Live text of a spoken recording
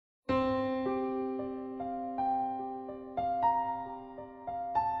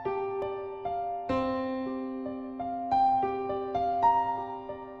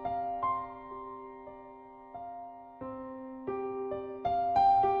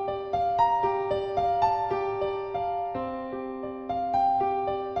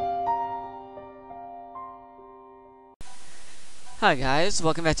Hi guys,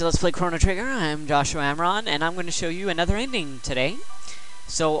 welcome back to Let's Play Chrono Trigger. I'm Joshua Amron, and I'm going to show you another ending today.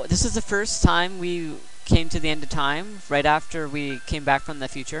 So, this is the first time we came to the end of time, right after we came back from the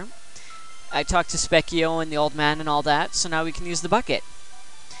future. I talked to Specchio and the old man and all that, so now we can use the bucket.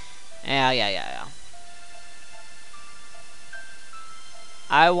 Yeah.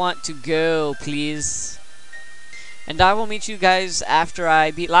 I want to go, please. And I will meet you guys after I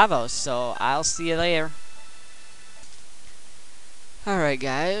beat Lavos, so I'll see you later. Alright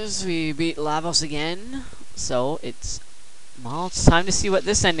guys, we beat Lavos again, so it's time to see what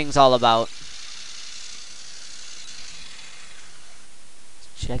this ending's all about.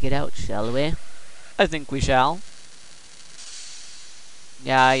 Check it out, shall we? I think we shall.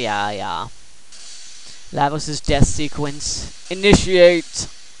 Yeah. Lavos' death sequence. Initiate!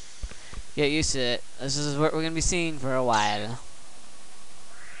 Get used to it. This is what we're gonna be seeing for a while.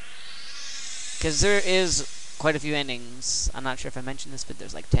 Because there is quite a few endings. I'm not sure if I mentioned this, but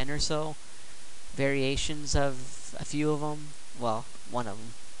there's like 10 or so variations of a few of them. Well, one of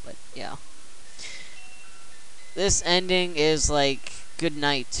them, but yeah. This ending is like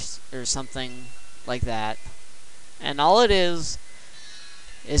Goodnight or something like that. And all it is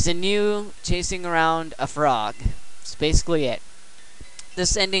a new chasing around a frog. It's basically it.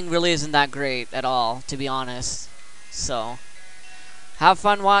 This ending really isn't that great at all, to be honest. So, have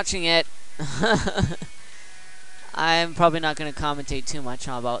fun watching it. I'm probably not going to commentate too much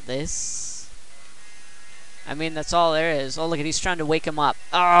about this. I mean, that's all there is. Oh, look at, he's trying to wake him up.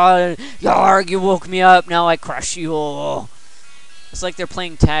 Oh, yarg, you woke me up, now I crush you. It's like they're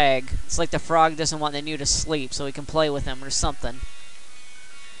playing tag. It's like the frog doesn't want the new to sleep so he can play with him or something.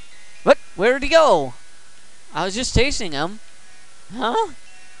 What? Where did he go? I was just chasing him. Huh?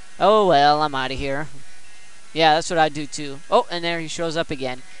 Oh, well, I'm out of here. Yeah, that's what I do too. Oh, and there he shows up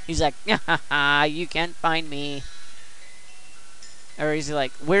again. He's like, ha, you can't find me. Or is he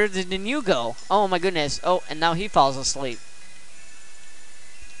like, where did the new go? Oh my goodness. Oh, and now he falls asleep.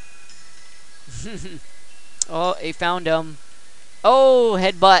 Oh, he found him. Oh,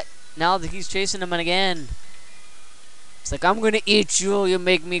 headbutt. Now that he's chasing him again. It's like, I'm gonna eat you. You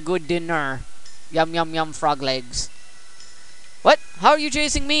make me good dinner. Yum, yum, yum, frog legs. What? How are you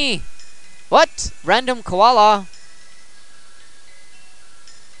chasing me? What? Random koala.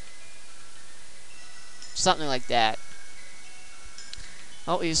 Something like that.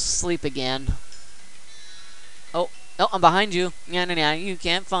 Oh, he's asleep again. Oh, I'm behind you. Yeah, you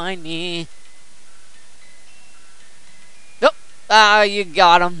can't find me. Nope. Ah, you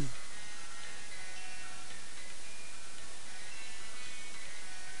got him.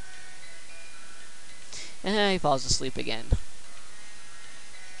 He falls asleep again.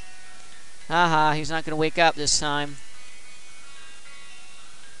 Haha, he's not gonna wake up this time.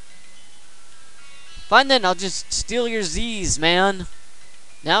 Fine then, I'll just steal your Z's, man.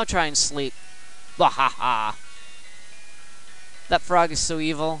 Now try and sleep. Wahaha. That frog is so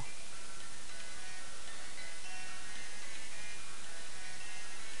evil.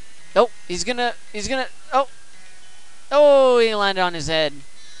 Oh, he's gonna, oh, he landed on his head.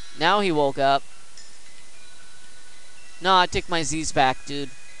 Now he woke up. No, I take my Z's back,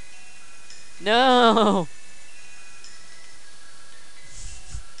 dude. No!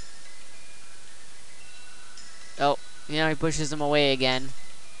 Oh, yeah, he pushes him away again.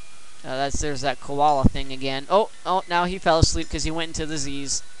 There's that koala thing again. Oh, now he fell asleep because he went into the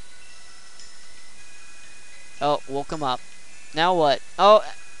Z's. Oh, woke him up. Now what? Oh,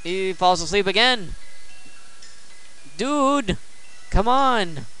 he falls asleep again. Dude, come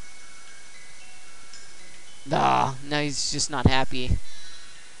on. Nah, now he's just not happy.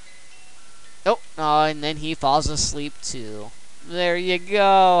 Oh, and then he falls asleep too. There you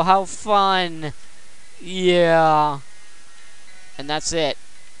go. How fun. Yeah. And that's it.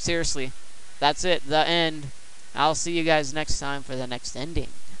 Seriously. That's it. The end. I'll see you guys next time for the next ending.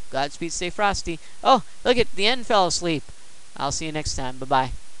 Godspeed, stay frosty. Oh, look at the end fell asleep. I'll see you next time. Bye-bye.